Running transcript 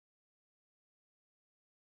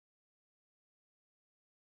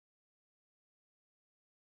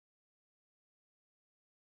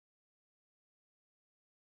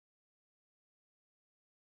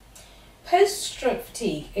Post-stroke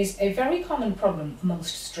fatigue is a very common problem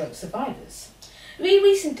amongst stroke survivors. We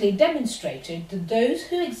recently demonstrated that those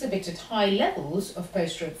who exhibited high levels of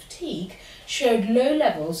post-stroke fatigue showed low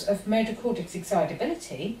levels of motor cortex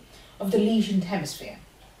excitability of the lesioned hemisphere,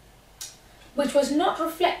 which was not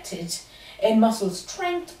reflected in muscle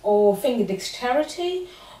strength or finger dexterity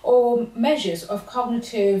or measures of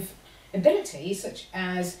cognitive ability such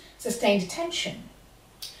as sustained attention.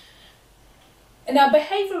 Now,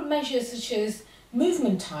 behavioural measures such as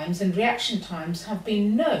movement times and reaction times have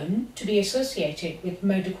been known to be associated with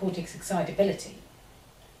motor cortex excitability.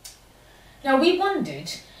 Now, we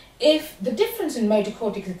wondered if the difference in motor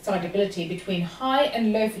cortex excitability between high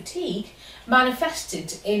and low fatigue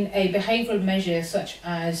manifested in a behavioural measure such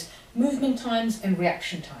as movement times and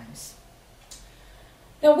reaction times.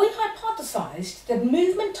 Now, we hypothesised that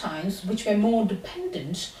movement times, which were more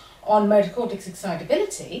dependent on motor cortex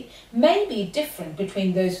excitability, may be different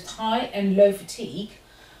between those with high and low fatigue,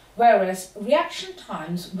 whereas reaction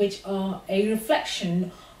times, which are a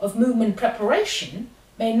reflection of movement preparation,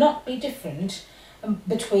 may not be different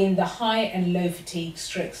between the high and low fatigue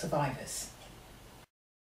stroke survivors.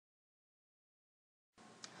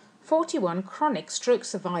 41 chronic stroke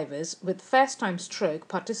survivors with first-time stroke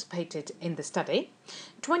participated in the study.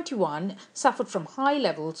 21 suffered from high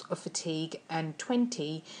levels of fatigue and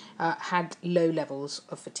 20 had low levels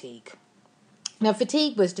of fatigue. Now,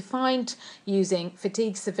 fatigue was defined using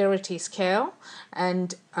fatigue severity scale,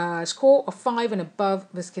 and a score of 5 and above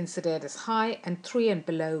was considered as high and 3 and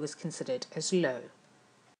below was considered as low.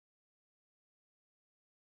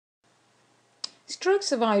 Stroke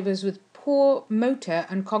survivors with poor motor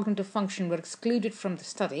and cognitive function were excluded from the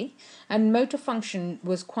study, and motor function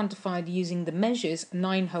was quantified using the measures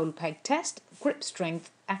 9-hole peg test, grip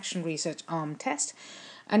strength, action research arm test,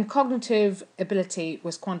 and cognitive ability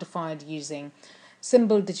was quantified using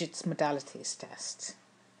symbol digits modalities test.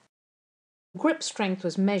 Grip strength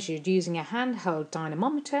was measured using a handheld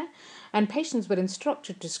dynamometer, and patients were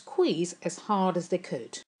instructed to squeeze as hard as they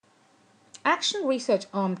could. Action research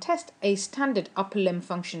arm test, a standard upper limb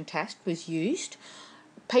function test, was used.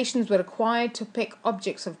 Patients were required to pick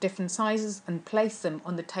objects of different sizes and place them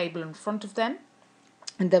on the table in front of them,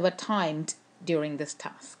 and they were timed during this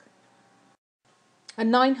task. A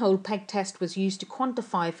 9-hole peg test was used to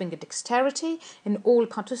quantify finger dexterity in all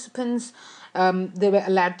participants. They were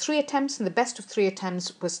allowed 3 attempts, and the best of 3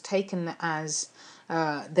 attempts was taken as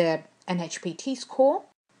their NHPT score.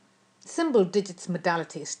 Symbol digits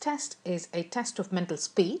modalities test is a test of mental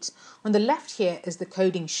speed. On the left here is the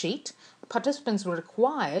coding sheet. Participants were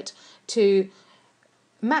required to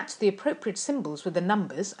match the appropriate symbols with the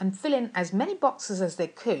numbers and fill in as many boxes as they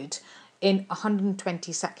could in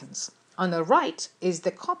 120 seconds. On the right is the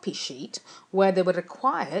copy sheet, where they were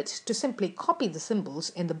required to simply copy the symbols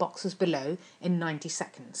in the boxes below in 90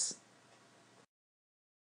 seconds.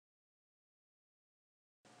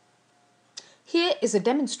 Here is a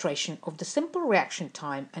demonstration of the simple reaction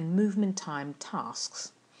time and movement time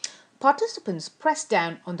tasks. Participants pressed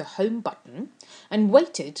down on the home button and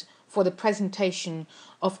waited for the presentation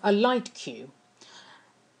of a light cue.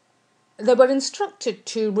 They were instructed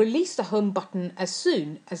to release the home button as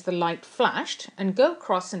soon as the light flashed and go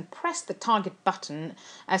across and press the target button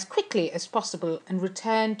as quickly as possible and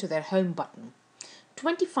return to their home button.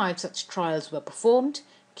 25 such trials were performed.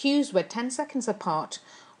 Cues were 10 seconds apart,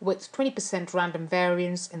 with 20% random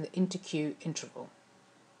variance in the intercue interval.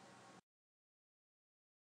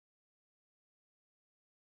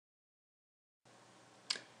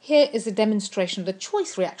 Here is a demonstration of the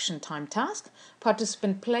choice reaction time task.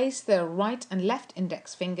 Participant placed their right and left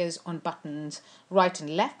index fingers on buttons right and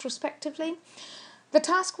left respectively. The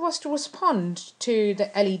task was to respond to the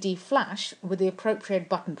LED flash with the appropriate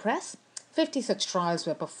button press. 50 such trials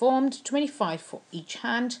were performed, 25 for each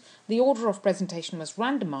hand. The order of presentation was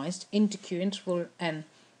randomized, intercue interval, and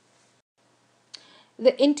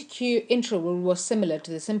the intercue interval was similar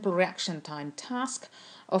to the simple reaction time task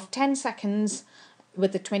of 10 seconds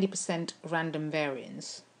with a 20% random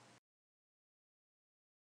variance.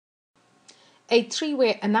 A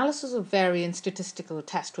 3-way analysis of variance statistical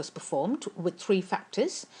test was performed with 3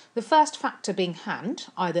 factors. The first factor being hand,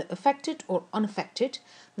 either affected or unaffected.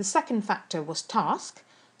 The second factor was task,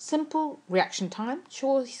 simple reaction time,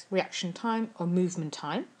 choice reaction time, or movement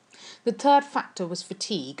time. The third factor was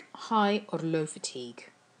fatigue, high or low fatigue.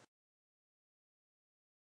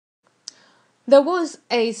 There was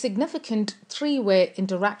a significant 3-way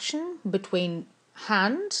interaction between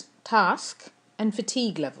hand, task, and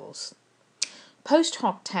fatigue levels. Post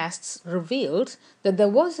hoc tests revealed that there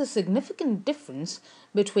was a significant difference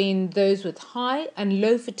between those with high and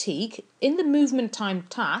low fatigue in the movement time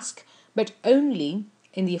task, but only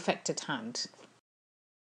in the affected hand.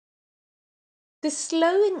 The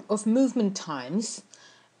slowing of movement times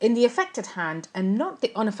in the affected hand and not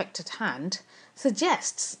the unaffected hand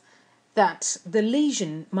suggests that the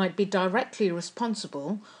lesion might be directly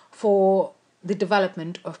responsible for the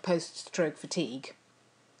development of post-stroke fatigue.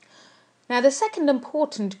 Now, the second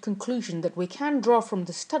important conclusion that we can draw from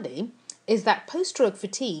the study is that post-stroke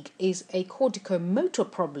fatigue is a corticomotor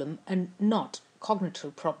problem and not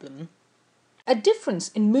cognitive problem. A difference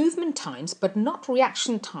in movement times but not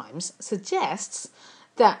reaction times suggests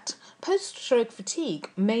that post-stroke fatigue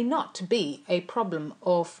may not be a problem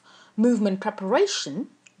of movement preparation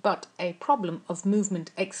but a problem of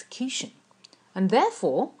movement execution. And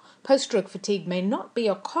therefore, post-stroke fatigue may not be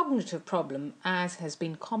a cognitive problem as has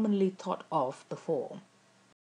been commonly thought of before.